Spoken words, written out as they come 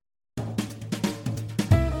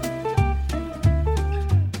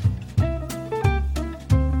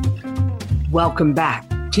Welcome back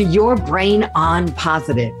to Your Brain on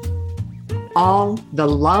Positive. All the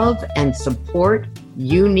love and support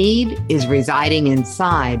you need is residing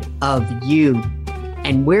inside of you,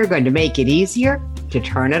 and we're going to make it easier to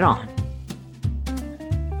turn it on.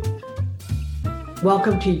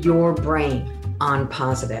 Welcome to Your Brain on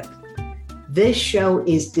Positive. This show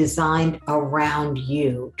is designed around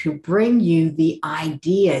you to bring you the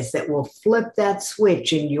ideas that will flip that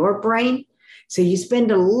switch in your brain so you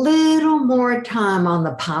spend a little more time on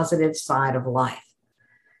the positive side of life.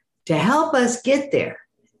 To help us get there,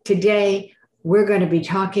 today we're going to be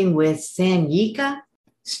talking with Sanyika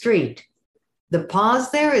Street. The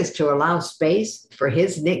pause there is to allow space for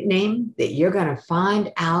his nickname that you're going to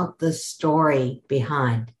find out the story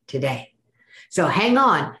behind today. So hang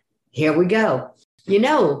on. Here we go. You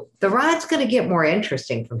know, the ride's going to get more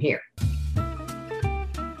interesting from here.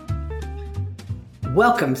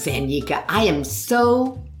 Welcome, Sanyika. I am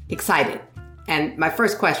so excited. And my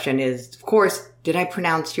first question is, of course, did I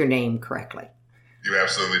pronounce your name correctly? You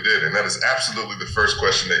absolutely did. And that is absolutely the first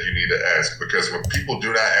question that you need to ask, because when people do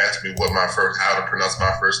not ask me how to pronounce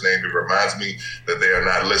my first name, it reminds me that they are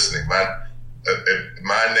not listening. My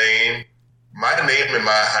name and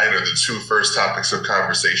my height are the two first topics of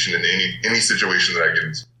conversation in any situation that I get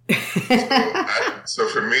into. So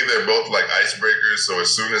for me, they're both like icebreakers. So as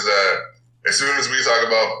soon as we talk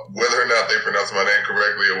about whether or not they pronounce my name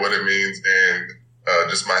correctly or what it means and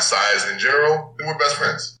just my size in general, then we're best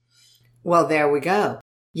friends. Well, there we go.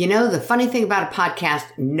 You know, the funny thing about a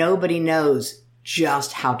podcast, nobody knows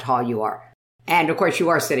just how tall you are. And of course, you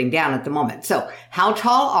are sitting down at the moment. So how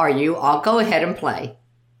tall are you? I'll go ahead and play.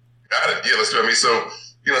 Got it. Yeah, let's do it. I mean, so,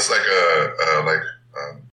 you know, it's like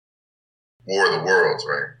War of the Worlds,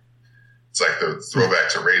 right? It's like the throwback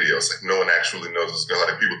to radio. It's like no one actually knows what's going on.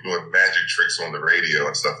 Like people doing magic tricks on the radio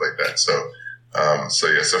and stuff like that. So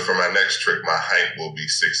for my next trick, my height will be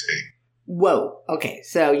 6'8". Whoa. Okay.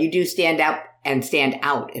 So you do stand out in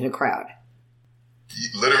a crowd.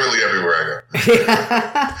 Literally everywhere I go.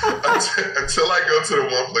 Until I go to the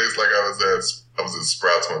one place like I was at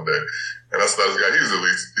Sprouts one day. And I saw this guy,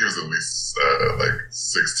 he was at least like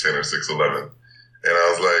 6'10" or 6'11". And I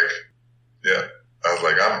was like,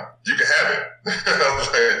 you can have it. I was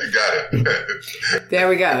like, you got it. There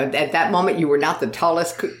we go. At that moment, you were not the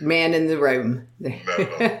tallest man in the room. No.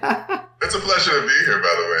 It's a pleasure to be here,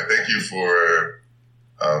 by the way. Thank you for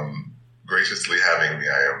graciously having me.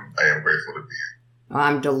 I am grateful to be here.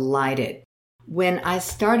 I'm delighted. When I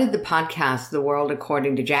started the podcast, The World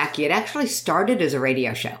According to Jackie, it actually started as a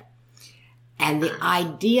radio show. And the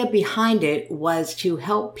idea behind it was to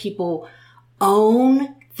help people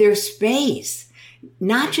own their space.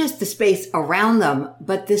 Not just the space around them,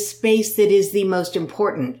 but the space that is the most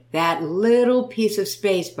important. That little piece of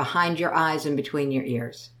space behind your eyes and between your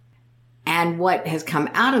ears. And what has come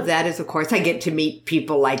out of that is, of course, I get to meet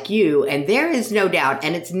people like you. And there is no doubt,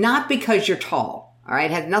 and it's not because you're tall, all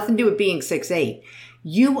right? It has nothing to do with being 6'8".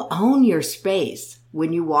 You own your space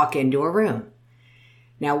when you walk into a room.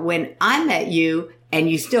 Now, when I met you, and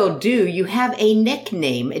you still do, you have a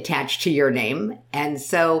nickname attached to your name. And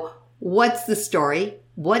so what's the story?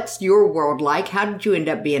 What's your world like? How did you end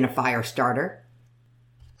up being a Firestarter?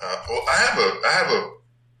 I'm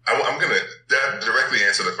going to directly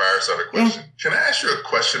answer the Firestarter question. Yeah. Can I ask you a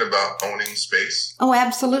question about owning space? Oh,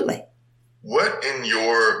 absolutely. What, in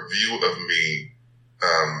your view of me,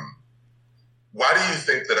 why do you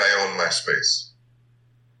think that I own my space?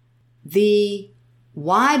 The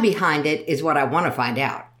why behind it is what I want to find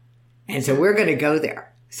out. And so we're going to go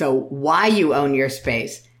there. So why you own your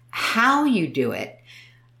space, how you do it.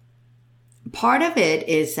 Part of it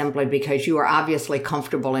is simply because you are obviously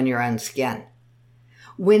comfortable in your own skin.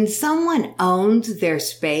 When someone owns their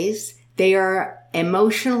space, they are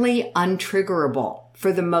emotionally untriggerable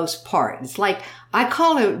for the most part. It's like, I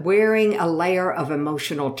call it wearing a layer of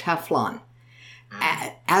emotional Teflon,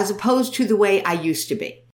 as opposed to the way I used to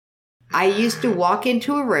be. I used to walk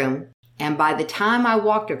into a room, and by the time I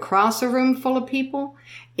walked across a room full of people,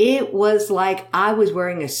 it was like I was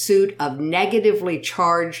wearing a suit of negatively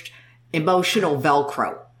charged emotional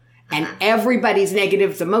Velcro. And everybody's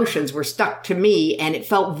negative emotions were stuck to me, and it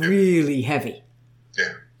felt really heavy.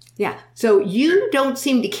 Yeah. So you don't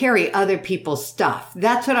seem to carry other people's stuff.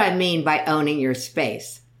 That's what I mean by owning your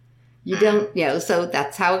space. You don't, so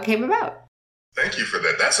that's how it came about. Thank you for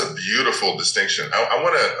that. That's a beautiful distinction. I'm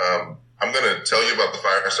going to tell you about the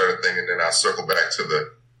Firestarter thing, and then I'll circle back to the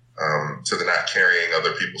not carrying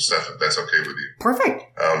other people's stuff, if that's okay with you. Perfect.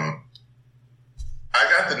 I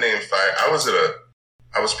got the name Fire.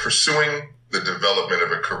 I was pursuing the development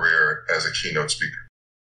of a career as a keynote speaker.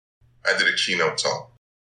 I did a keynote talk.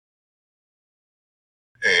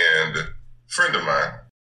 friend of mine,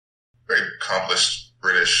 very accomplished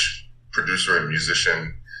British producer and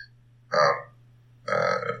musician.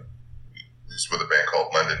 He's with a band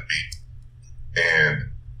called London Beat.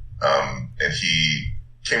 And he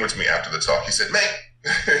came with me after the talk. He said, "Man,"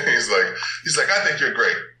 he's like, "I think you're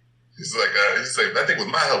great." He's like, "I think with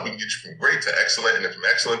my help, we can get you from great to excellent, and then from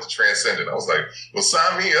excellent to transcendent." I was like, "Well,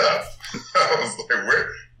 sign me up." I was like,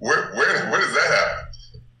 where does that happen?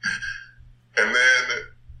 And then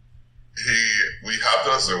we hopped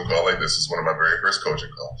on a Zoom call like this. Is one of my very first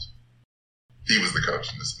coaching calls. He was the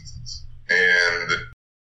coach in this instance. And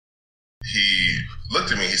he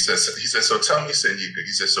looked at me, he said, "So tell me, Sanyika,"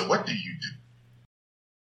 he said, "so what do you do?"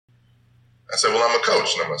 I said, "Well, I'm a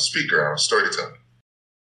coach, and I'm a speaker, and I'm a storyteller."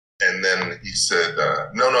 And then he said,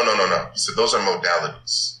 No. He said, "Those are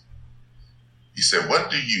modalities." He said,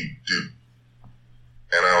 "What do you do?"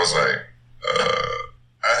 And I was like,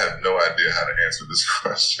 I have no idea how to answer this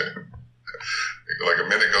question. Like a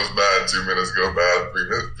minute goes by, 2 minutes go by,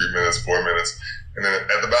 3 minutes, 4 minutes. And then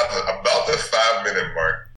at about the 5 minute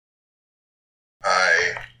mark,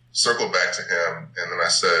 I circled back to him, and then I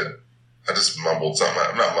just mumbled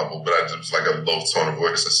something. Not mumbled, but I just like a low tone of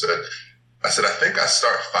voice. I said, "I think I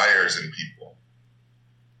start fires in people."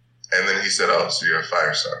 And then he said, "Oh, so you're a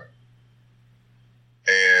fire starter."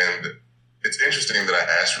 And it's interesting that I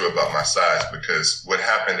asked you about my size, because what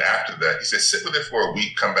happened after that, he said, "Sit with it for a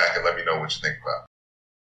week, come back and let me know what you think about it."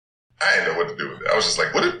 I didn't know what to do with it. I was just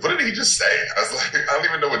like, what did he just say? I was like, I don't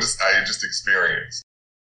even know what I just experienced.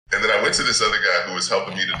 And then I went to this other guy who was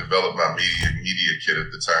helping me to develop my media kit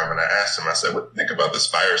at the time. And I asked him, I said, "What do you think about this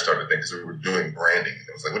Firestarter thing?" Because we were doing branding. And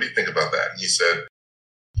I was like, "What do you think about that?" And he said,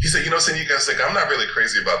 Sanyika, I was like, "I'm not really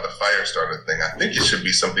crazy about the Firestarter thing. I think it should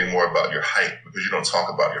be something more about your height, because you don't talk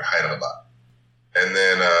about your height a lot." And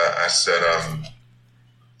then I said,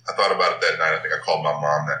 I thought about it that night. I think I called my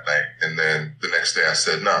mom that night. And then the next day I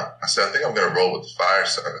said, "No." I said, "I think I'm going to roll with the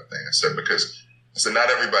Firestarter thing." I said, because not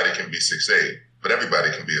everybody can be 6'8", but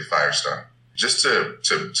everybody can be a Firestarter. Just to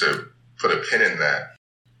put a pin in that,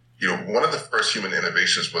 one of the first human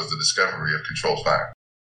innovations was the discovery of controlled fire.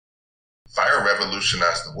 Fire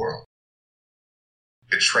revolutionized the world.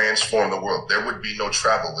 It transformed the world. There would be no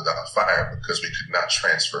travel without fire, because we could not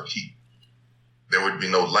transfer heat. There would be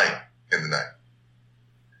no light in the night.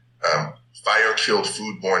 Fire killed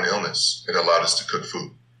foodborne illness. It allowed us to cook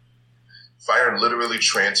food. Fire literally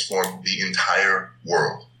transformed the entire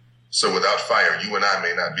world. So without fire, you and I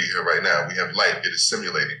may not be here right now. We have light. It is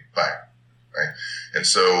simulating fire, right? And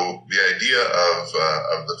so the idea of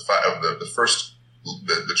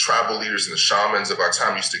the tribal leaders and the shamans of our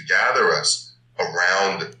time used to gather us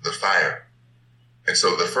around the fire. And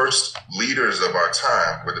so the first leaders of our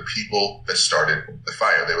time were the people that started the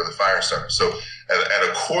fire. They were the fire starters. So at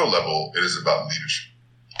a core level, it is about leadership.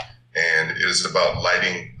 And it is about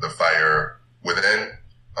lighting the fire within,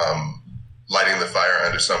 lighting the fire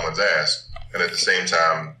under someone's ass, and at the same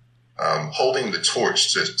time, holding the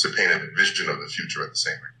torch to paint a vision of the future at the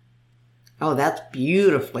same rate. Oh, that's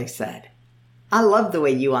beautifully said. I love the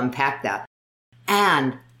way you unpack that.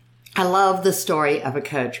 And I love the story of a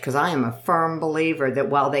coach, because I am a firm believer that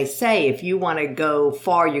while they say if you want to go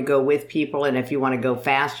far, you go with people, and if you want to go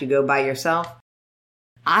fast, you go by yourself,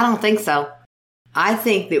 I don't think so. I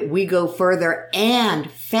think that we go further and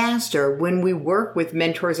faster when we work with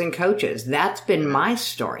mentors and coaches. That's been my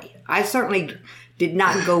story. I certainly did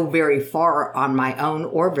not go very far on my own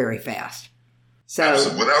or very fast. So,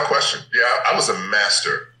 absolutely, without question. Yeah, I was a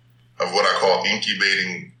master of what I call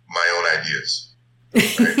incubating my own ideas.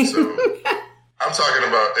 Right? So I'm talking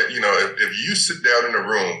about, if you sit down in a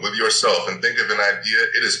room with yourself and think of an idea,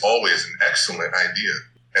 it is always an excellent idea.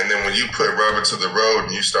 And then when you put rubber to the road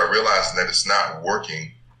and you start realizing that it's not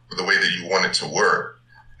working the way that you want it to work,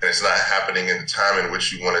 and it's not happening in the time in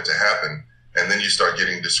which you want it to happen, and then you start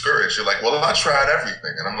getting discouraged, you're like, "Well, I tried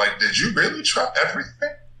everything." And I'm like, "Did you really try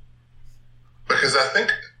everything?" Because I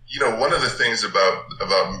think, one of the things about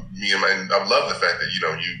me and I love the fact that, you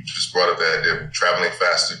just brought up the idea of traveling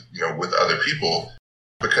fast, with other people,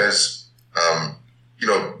 because, I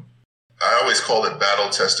always call it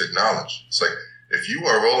battle-tested knowledge. It's like, if you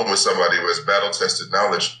are rolling with somebody who has battle-tested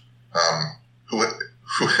knowledge, who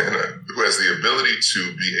has the ability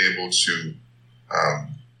to be able to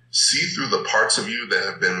see through the parts of you that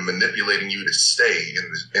have been manipulating you to stay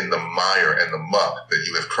in the mire and the muck that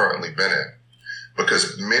you have currently been in.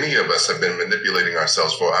 Because many of us have been manipulating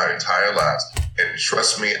ourselves for our entire lives. And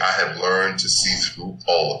trust me, I have learned to see through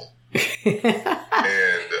all of it.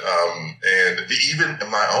 and even in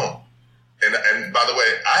my own. And by the way,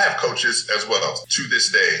 I have coaches as well to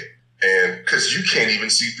this day. And because you can't even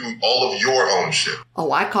see through all of your own shit.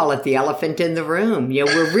 Oh, I call it the elephant in the room.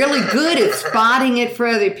 We're really good at spotting it for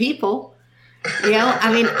other people.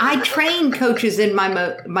 I train coaches in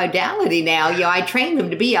my modality now. I train them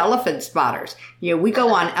to be elephant spotters. We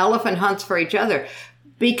go on elephant hunts for each other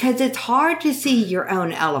because it's hard to see your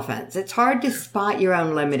own elephants. It's hard to spot your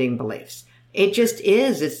own limiting beliefs. It just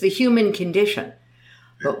is. It's the human condition.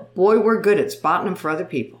 But boy, we're good at spotting them for other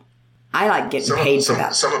people. I like getting paid for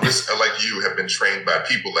that. Some of us, like you, have been trained by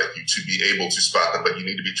people like you to be able to spot them, but you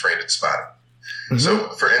need to be trained at spotting. Mm-hmm. So,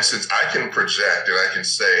 for instance, I can project and I can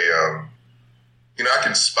say, I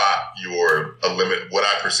can spot what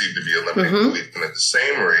I perceive to be a limiting belief. And at the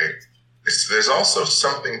same rate, there's also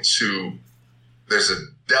there's a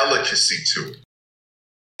delicacy to it.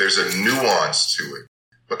 There's a nuance to it.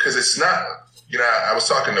 Because it's not, I was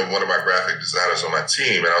talking to one of my graphic designers on my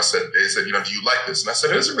team, and they said, do you like this? And I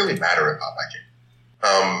said, it doesn't really matter if I like it.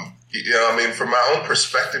 From my own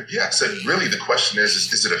perspective, yeah. I said, really, the question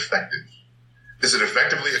is it effective? Is it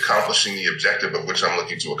effectively accomplishing the objective of which I'm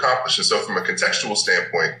looking to accomplish? And so from a contextual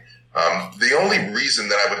standpoint, the only reason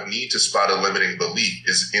that I would need to spot a limiting belief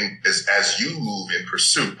is as you move in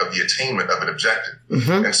pursuit of the attainment of an objective.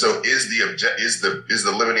 Mm-hmm. And so is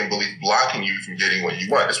the limiting belief blocking you from getting what you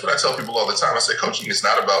want? That's what I tell people all the time. I say coaching is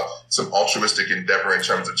not about some altruistic endeavor in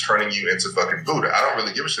terms of turning you into fucking Buddha. I don't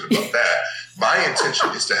really give a shit about that. My intention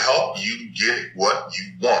is to help you get what you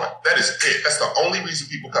want. That is it. That's the only reason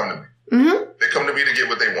people come to me. Mm-hmm. They come to me to get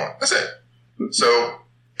what they want. That's it. So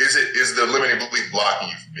is the limiting belief blocking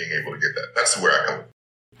you from being able to get that? That's where I come from.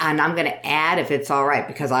 And I'm going to add, if it's all right,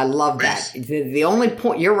 because I love that. The only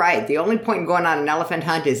point, you're right, the only point in going on an elephant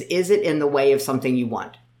hunt is it in the way of something you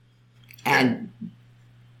want? And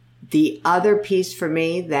the other piece for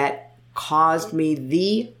me that caused me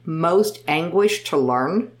the most anguish to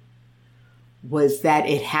learn was that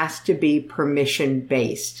it has to be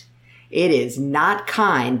permission-based. It is not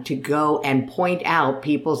kind to go and point out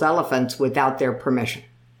people's elephants without their permission.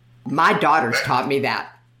 My daughters taught me that.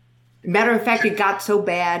 Matter of fact, it got so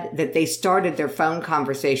bad that they started their phone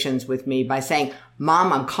conversations with me by saying,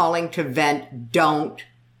 Mom, I'm calling to vent. Don't.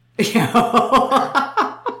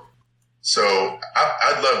 So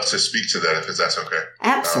I'd love to speak to that if that's okay.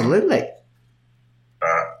 Absolutely.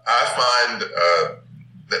 I find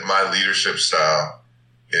that my leadership style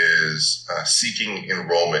is seeking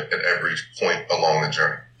enrollment at every point along the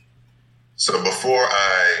journey. So before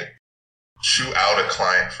I chew out a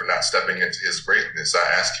client for not stepping into his greatness, I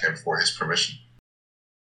ask him for his permission.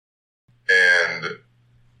 And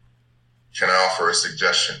can I offer a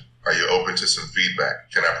suggestion? Are you open to some feedback?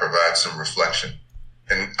 Can I provide some reflection?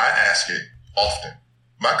 And I ask it often.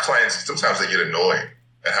 My clients, sometimes they get annoyed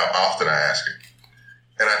at how often I ask it.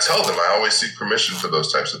 And I tell them I always seek permission for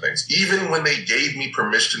those types of things. Even when they gave me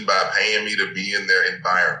permission by paying me to be in their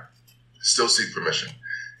environment, still seek permission.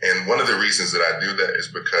 And one of the reasons that I do that is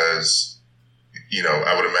because,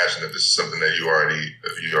 I would imagine that this is something that you already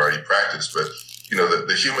practice, but,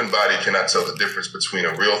 the human body cannot tell the difference between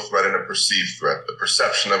a real threat and a perceived threat. The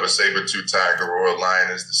perception of a saber-toothed tiger or a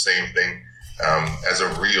lion is the same thing as a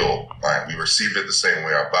real lion. We receive it the same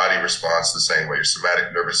way. Our body responds the same way. Your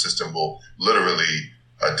somatic nervous system will literally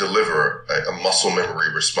deliver a muscle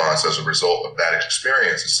memory response as a result of that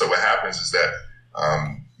experience. And so what happens is that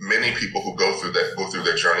many people who go through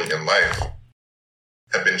their journey in life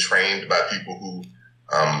have been trained by people who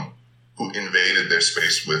invaded their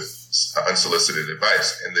space with unsolicited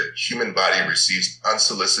advice, and the human body receives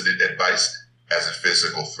unsolicited advice as a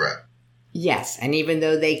physical threat. Yes, and even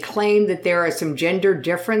though they claim that there are some gender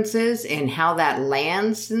differences in how that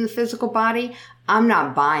lands in the physical body, I'm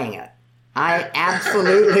not buying it. I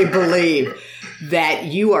absolutely believe that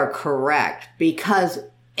you are correct, because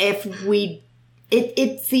it's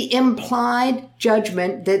the implied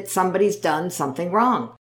judgment that somebody's done something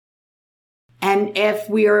wrong. And if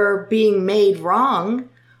we are being made wrong,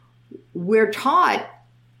 we're taught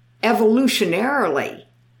evolutionarily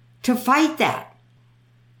to fight that.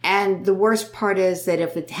 And the worst part is that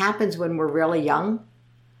if it happens when we're really young,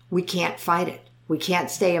 we can't fight it. We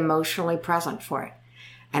can't stay emotionally present for it.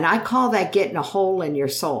 And I call that getting a hole in your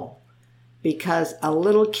soul, because a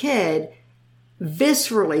little kid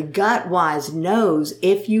viscerally, gut-wise knows,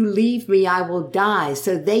 if you leave me, I will die.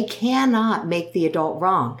 So they cannot make the adult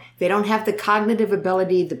wrong. They don't have the cognitive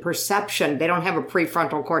ability, the perception. They don't have a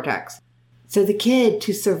prefrontal cortex. So the kid,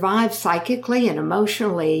 to survive psychically and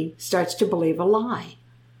emotionally, starts to believe a lie.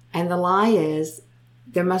 And the lie is,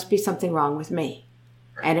 there must be something wrong with me.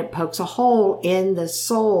 And it pokes a hole in the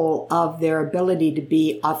soul of their ability to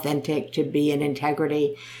be authentic, to be in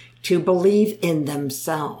integrity, to believe in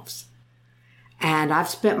themselves. And I've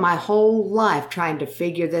spent my whole life trying to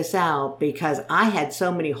figure this out because I had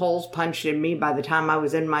so many holes punched in me by the time I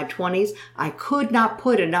was in my 20s. I could not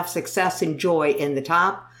put enough success and joy in the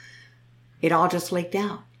top. It all just leaked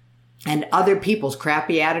out. And other people's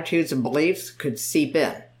crappy attitudes and beliefs could seep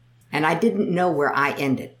in. And I didn't know where I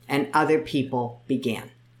ended and other people began.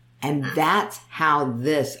 And that's how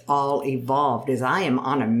this all evolved, is I am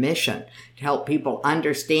on a mission to help people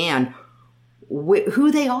understand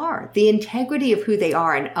who they are, the integrity of who they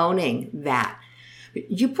are, and owning that.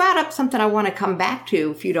 You brought up something I want to come back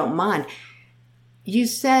to, if you don't mind. You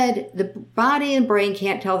said the body and brain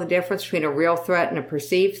can't tell the difference between a real threat and a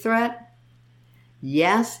perceived threat.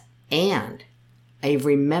 Yes, and a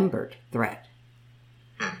remembered threat.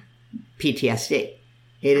 PTSD.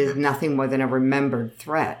 It is nothing more than a remembered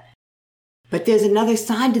threat. But there's another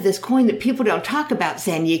side to this coin that people don't talk about,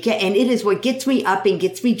 Sanyika, and it is what gets me up and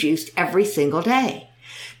gets me juiced every single day.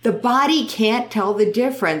 The body can't tell the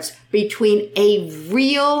difference between a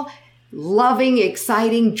real, loving,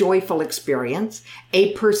 exciting, joyful experience,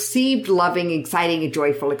 a perceived loving, exciting, and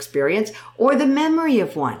joyful experience, or the memory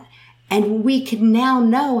of one. And we can now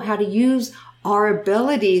know how to use our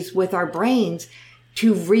abilities with our brains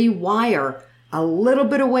to rewire a little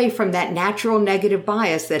bit away from that natural negative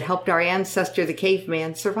bias that helped our ancestor, the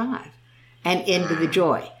caveman, survive, and into the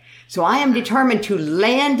joy. So I am determined to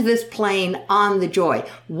land this plane on the joy.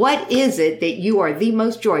 What is it that you are the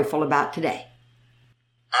most joyful about today?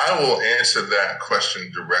 I will answer that question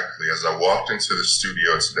directly. As I walked into the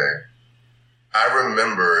studio today, I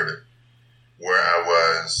remembered where I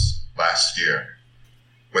was last year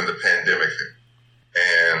when the pandemic hit.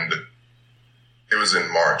 And it was in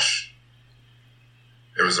March.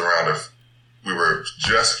 It was we were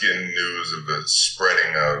just getting news of the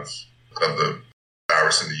spreading of the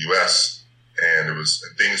virus in the U.S. And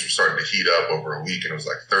things were starting to heat up over a week. And it was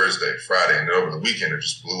like Thursday, Friday, and then over the weekend, it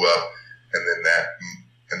just blew up. And then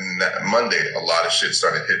that Monday, a lot of shit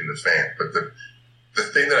started hitting the fan. But the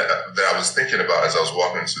thing that I was thinking about as I was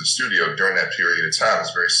walking into the studio during that period of time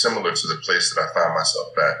is very similar to the place that I found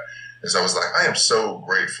myself at. Is I was like, I am so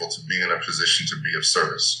grateful to be in a position to be of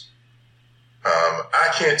service. I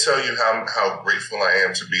can't tell you how grateful I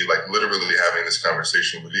am to be like literally having this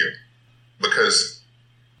conversation with you, because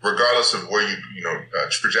regardless of where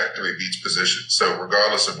trajectory beats position. So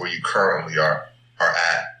regardless of where you currently are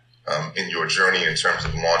at in your journey in terms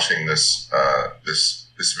of launching this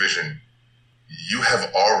vision, you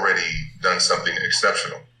have already done something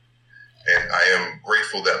exceptional. And I am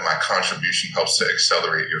grateful that my contribution helps to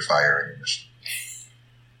accelerate your fire and your mission.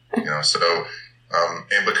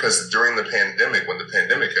 And because during the pandemic, when the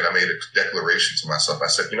pandemic hit, I made a declaration to myself. I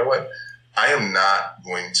said, you know what? I am not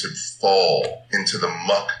going to fall into the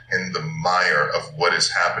muck and the mire of what is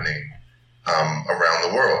happening around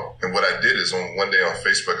the world. And what I did is one day on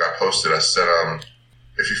Facebook, I posted, I said,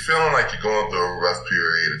 if you're feeling like you're going through a rough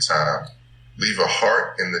period of time, leave a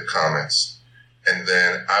heart in the comments. And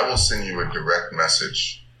then I will send you a direct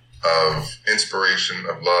message of inspiration,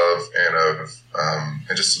 of love,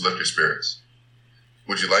 and just to lift your spirits.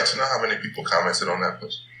 Would you like to know how many people commented on that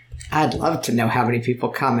post? I'd love to know how many people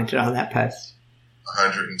commented on that post.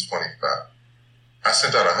 125. I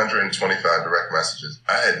sent out 125 direct messages.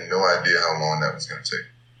 I had no idea how long that was going to take.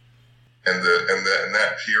 And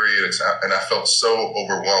that period of time, and I felt so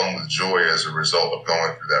overwhelmed with joy as a result of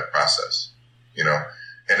going through that process, and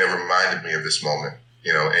it reminded me of this moment,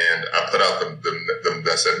 and I put out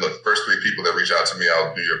I said, look, first 3 people that reach out to me,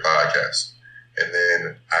 I'll do your podcast. And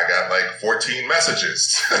then I got like 14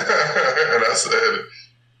 messages. And I said,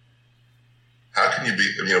 how can you be,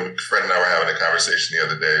 Fred and I were having a conversation the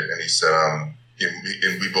other day, and he said,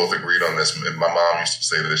 and we both agreed on this. And my mom used to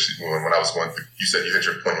say this when I was going through, you said you hit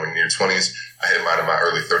your point when you're in your 20s. I hit mine in my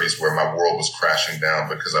early 30s where my world was crashing down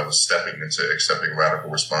because I was stepping into accepting radical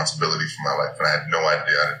responsibility for my life. And I had no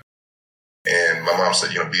idea. And my mom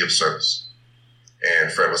said, be of service.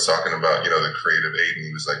 And Fred was talking about, the creative aid. And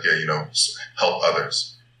he was like, yeah, help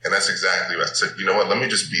others. And that's exactly what I said. You know what? Let me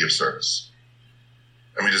just be of service.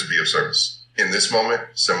 Let me just be of service. In this moment,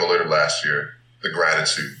 similar to last year, the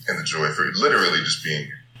gratitude and the joy for literally just being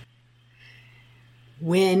here.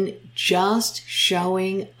 When just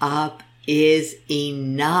showing up is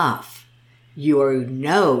enough, you are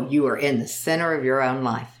in the center of your own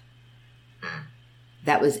life.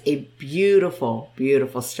 That was a beautiful,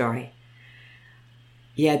 beautiful story.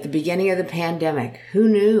 Yeah, at the beginning of the pandemic, who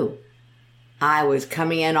knew? I was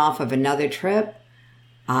coming in off of another trip.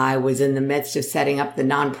 I was in the midst of setting up the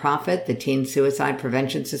nonprofit, the Teen Suicide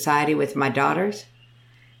Prevention Society, with my daughters.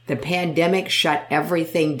 The pandemic shut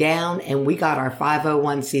everything down, and we got our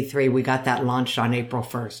 501c3. We got that launched on April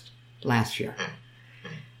 1st last year.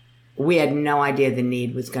 we had no idea the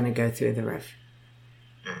need was going to go through the roof.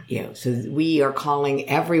 So we are calling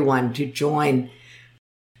everyone to join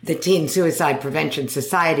the Teen Suicide Prevention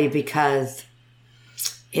Society because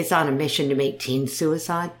it's on a mission to make teen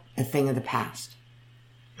suicide a thing of the past.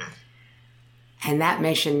 And that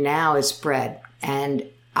mission now is spread. And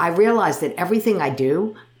I realize that everything I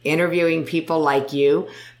do, interviewing people like you,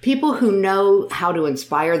 people who know how to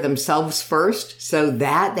inspire themselves first so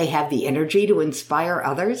that they have the energy to inspire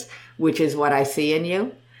others, which is what I see in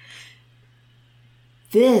you.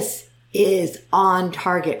 This is on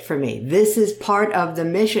target for me. This is part of the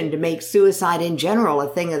mission to make suicide in general a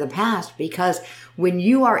thing of the past, because when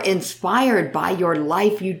you are inspired by your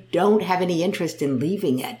life, you don't have any interest in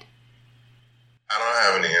leaving it. I don't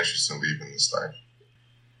have any interest in leaving this life.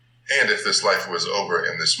 And if this life was over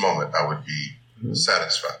in this moment, I would be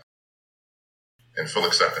satisfied and full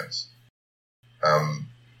acceptance.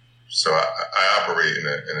 So I operate in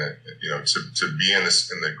a to be in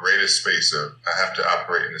the greatest space of, I have to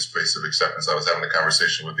operate in the space of acceptance. I was having a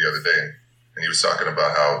conversation with the other day, and he was talking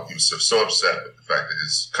about how he was so upset with the fact that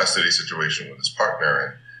his custody situation with his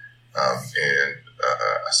partner, and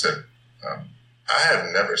I said, I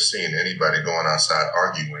have never seen anybody going outside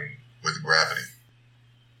arguing with gravity.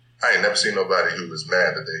 I ain't never seen nobody who is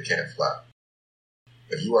mad that they can't fly.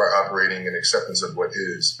 If you are operating in acceptance of what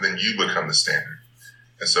is, then you become the standard.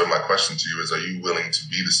 And so my question to you is, are you willing to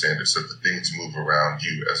be the standard so that things move around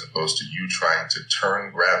you, as opposed to you trying to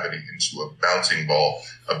turn gravity into a bouncing ball,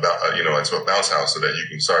 into a bounce house so that you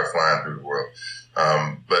can start flying through the world?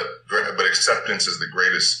 But acceptance is the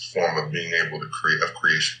greatest form of being able to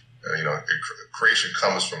creation. Creation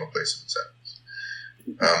comes from a place of acceptance.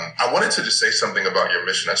 I wanted to just say something about your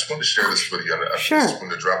mission. I just wanted to share this with you. I just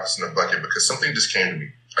wanted to drop this in the bucket because something just came to me.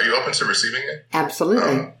 Are you open to receiving it?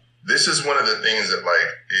 Absolutely. This is one of the things that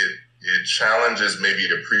it challenges maybe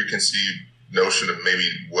the preconceived notion of maybe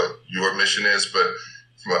what your mission is. But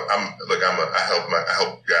I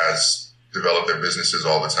help guys develop their businesses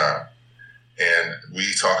all the time, and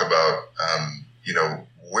we talk about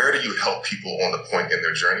where do you help people on the point in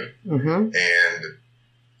their journey? Mm-hmm. And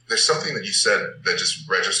there's something that you said that just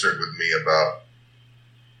registered with me about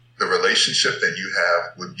the relationship that you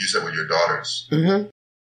have with your daughters. Mm-hmm.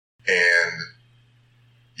 And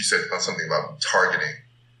you said something about targeting.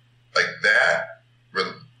 Like that,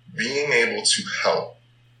 being able to help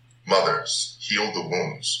mothers heal the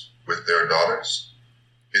wounds with their daughters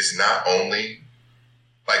is not only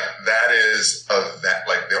like that is of that,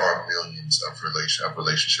 like there are millions of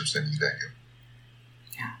relationships that need that healing.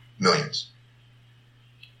 Yeah. Millions.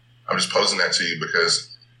 I'm just posing that to you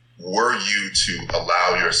because were you to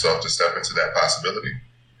allow yourself to step into that possibility,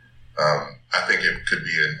 I think it could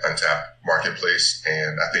be an untapped marketplace,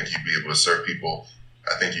 and I think you'd be able to serve people.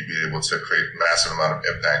 I think you'd be able to create a massive amount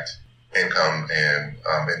of impact, income, and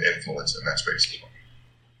influence in that space as well.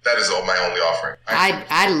 That is my only offering.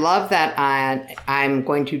 I love that. I'm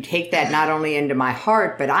going to take that not only into my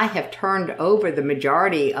heart, but I have turned over the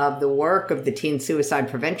majority of the work of the Teen Suicide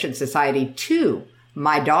Prevention Society to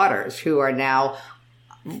my daughters, who are now,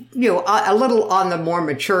 a little on the more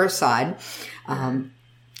mature side.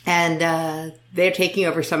 And they're taking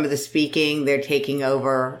over some of the speaking. They're taking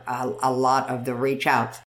over a lot of the reach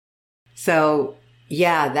outs. So,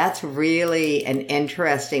 yeah, that's really an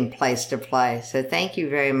interesting place to play. So thank you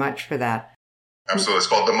very much for that. Absolutely. It's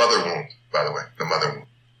called The Mother Wound, by the way. The Mother Wound.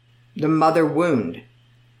 The Mother Wound.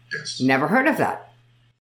 Yes. Never heard of that.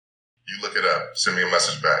 You look it up. Send me a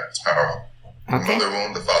message back. It's powerful. Okay. The Mother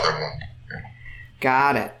Wound, the Father Wound. Yeah.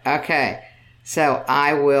 Got it. Okay. So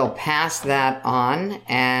I will pass that on,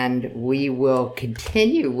 and we will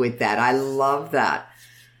continue with that. I love that.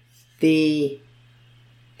 The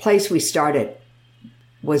place we started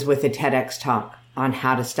was with a TEDx talk on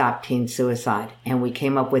how to stop teen suicide. And we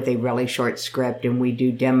came up with a really short script, and we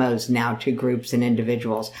do demos now to groups and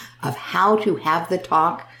individuals of how to have the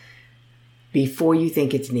talk before you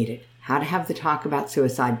think it's needed. How to have the talk about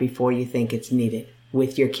suicide before you think it's needed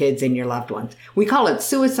with your kids and your loved ones. We call it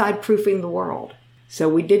suicide proofing the world. So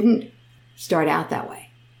we didn't start out that way.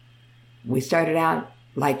 We started out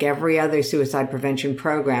like every other suicide prevention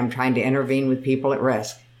program, trying to intervene with people at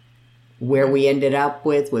risk. Where we ended up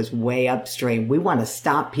with was way upstream. We want to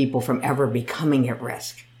stop people from ever becoming at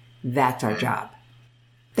risk. That's our job.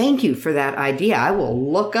 Thank you for that idea. I will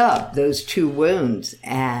look up those two wounds,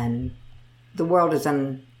 and the world is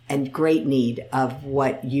in great need of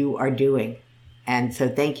what you are doing. And so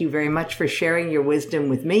thank you very much for sharing your wisdom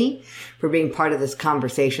with me, for being part of this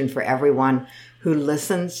conversation for everyone who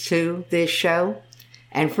listens to this show,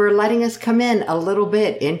 and for letting us come in a little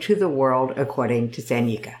bit into the world according to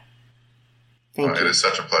Sanyika. Thank you. It is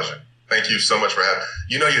such a pleasure. Thank you so much for having.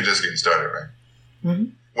 You're just getting started, right?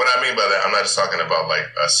 Mm-hmm. What I mean by that, I'm not just talking about like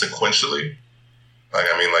sequentially. Like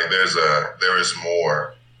I mean, like there is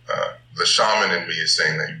more. The shaman in me is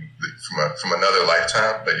saying that from another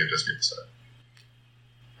lifetime that you're just getting started.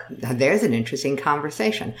 Now, there's an interesting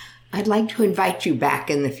conversation. I'd like to invite you back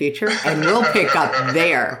in the future, and we'll pick up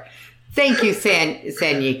there. Thank you,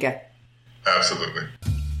 Sanyika. Absolutely.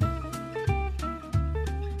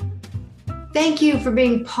 Thank you for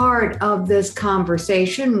being part of this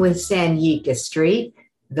conversation with Sanyika Street,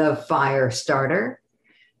 the Firestarter.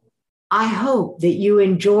 I hope that you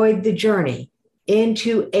enjoyed the journey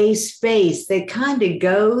into a space that kind of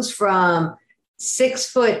goes from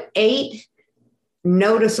 6'8",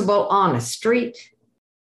 noticeable on a street,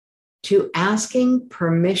 to asking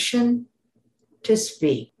permission to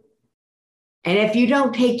speak. And if you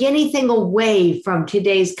don't take anything away from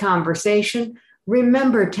today's conversation,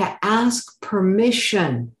 remember to ask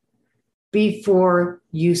permission before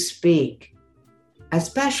you speak,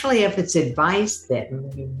 especially if it's advice that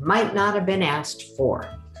you might not have been asked for.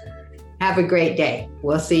 Have a great day.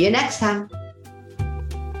 We'll see you next time.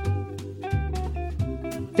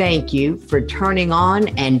 Thank you for turning on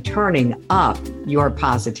and turning up your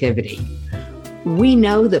positivity. We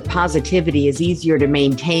know that positivity is easier to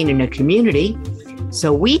maintain in a community,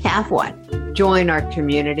 so we have one. Join our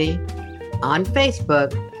community on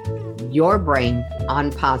Facebook, Your Brain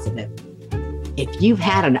on Positive. If you've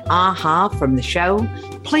had an aha from the show,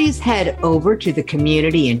 please head over to the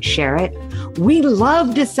community and share it. We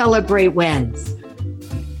love to celebrate wins.